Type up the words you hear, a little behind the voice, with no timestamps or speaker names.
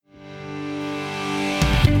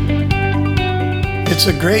It's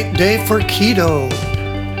a great day for keto.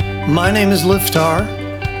 My name is Liftar,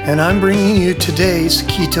 and I'm bringing you today's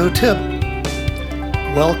keto tip.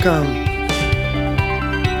 Welcome.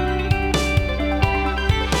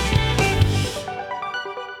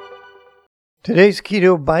 Today's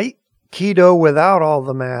keto bite, keto without all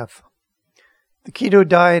the math. The keto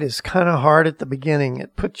diet is kind of hard at the beginning.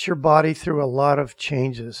 It puts your body through a lot of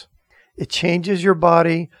changes. It changes your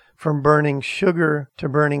body from burning sugar to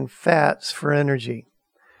burning fats for energy.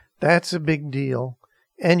 That's a big deal,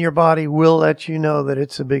 and your body will let you know that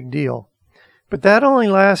it's a big deal. But that only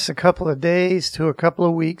lasts a couple of days to a couple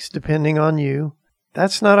of weeks, depending on you.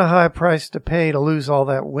 That's not a high price to pay to lose all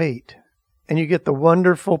that weight. And you get the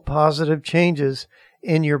wonderful positive changes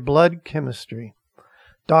in your blood chemistry.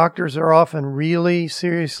 Doctors are often really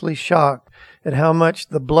seriously shocked at how much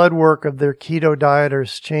the blood work of their keto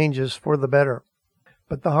dieters changes for the better.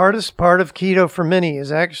 But the hardest part of keto for many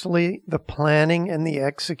is actually the planning and the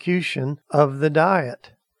execution of the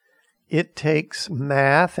diet. It takes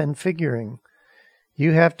math and figuring.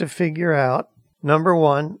 You have to figure out, number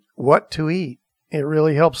one, what to eat. It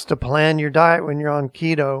really helps to plan your diet when you're on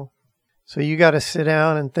keto. So you got to sit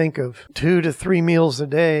down and think of 2 to 3 meals a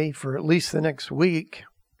day for at least the next week.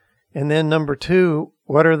 And then number two,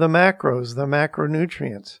 what are the macros, the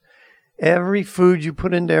macronutrients? Every food you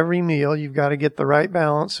put into every meal, you've got to get the right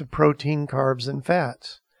balance of protein, carbs, and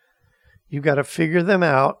fats. You've got to figure them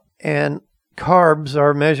out, and carbs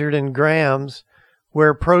are measured in grams,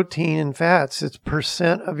 where protein and fats, it's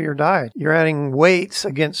percent of your diet. You're adding weights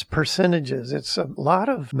against percentages. It's a lot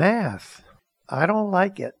of math. I don't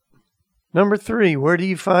like it. Number three, where do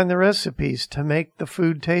you find the recipes to make the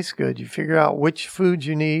food taste good? You figure out which foods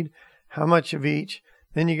you need, how much of each,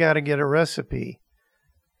 then you got to get a recipe.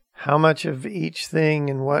 How much of each thing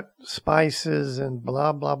and what spices and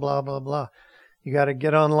blah, blah, blah, blah, blah. You got to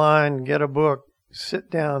get online, get a book,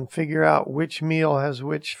 sit down, figure out which meal has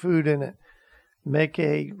which food in it. Make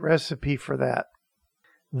a recipe for that.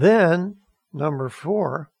 Then, number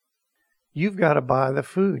four, you've got to buy the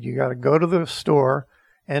food. You got to go to the store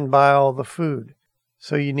and buy all the food.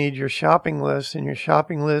 So you need your shopping list, and your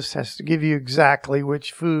shopping list has to give you exactly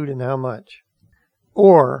which food and how much.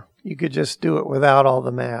 Or you could just do it without all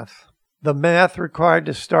the math. The math required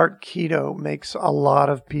to start keto makes a lot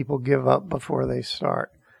of people give up before they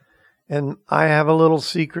start. And I have a little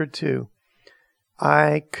secret too.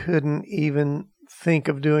 I couldn't even think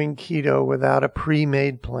of doing keto without a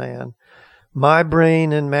pre-made plan. My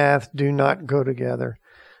brain and math do not go together.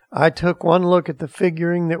 I took one look at the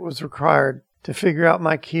figuring that was required to figure out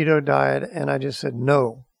my keto diet, and I just said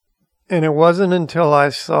no. And it wasn't until I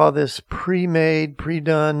saw this pre-made,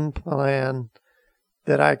 pre-done plan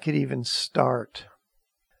that I could even start.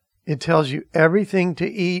 It tells you everything to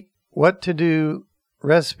eat, what to do,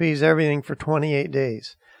 recipes, everything for 28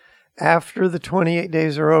 days. After the 28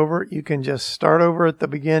 days are over, you can just start over at the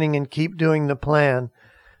beginning and keep doing the plan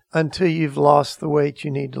until you've lost the weight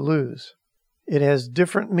you need to lose. It has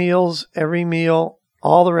different meals, every meal,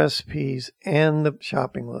 all the recipes, and the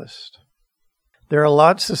shopping list. There are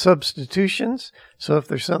lots of substitutions, so if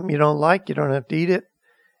there's something you don't like, you don't have to eat it,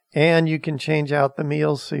 and you can change out the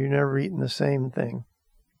meals so you're never eating the same thing.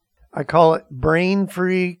 I call it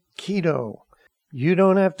brain-free keto. You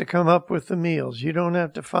don't have to come up with the meals. You don't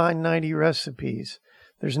have to find 90 recipes.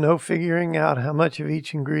 There's no figuring out how much of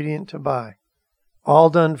each ingredient to buy. All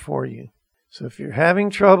done for you. So if you're having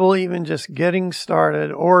trouble even just getting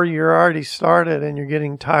started, or you're already started and you're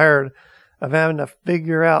getting tired of having to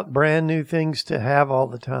figure out brand new things to have all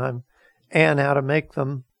the time and how to make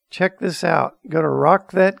them, check this out. Go to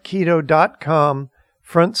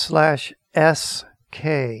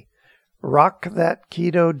rockthatketo.com/SK.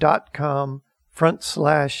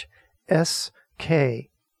 rockthatketo.com/SK.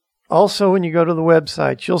 Also, when you go to the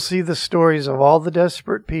website, you'll see the stories of all the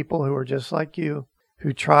desperate people who are just like you,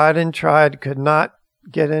 who tried and tried, could not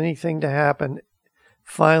get anything to happen.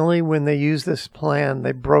 Finally, when they used this plan,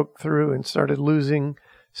 they broke through and started losing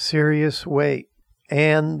serious weight,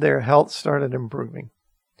 and their health started improving.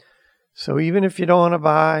 So even if you don't want to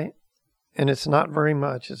buy, and it's not very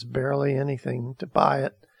much, it's barely anything to buy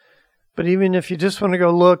it, but even if you just want to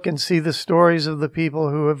go look and see the stories of the people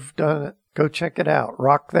who have done it, go check it out,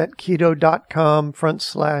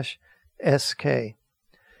 rockthatketo.com/SK.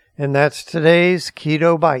 And that's today's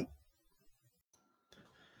Keto Bite.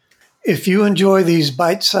 If you enjoy these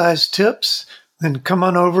bite-sized tips, then come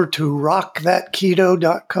on over to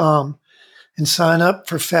rockthatketo.com and sign up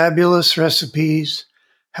for fabulous recipes,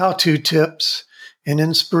 how-to tips, and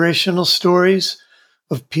inspirational stories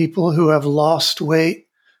of people who have lost weight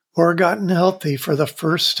or gotten healthy for the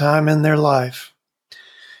first time in their life.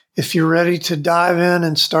 If you're ready to dive in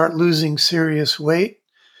and start losing serious weight,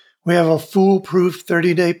 we have a foolproof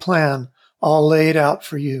 30-day plan all laid out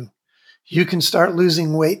for you. You can start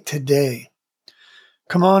losing weight today.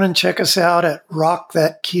 Come on and check us out at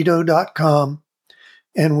rockthatketo.com,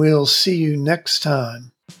 and we'll see you next time.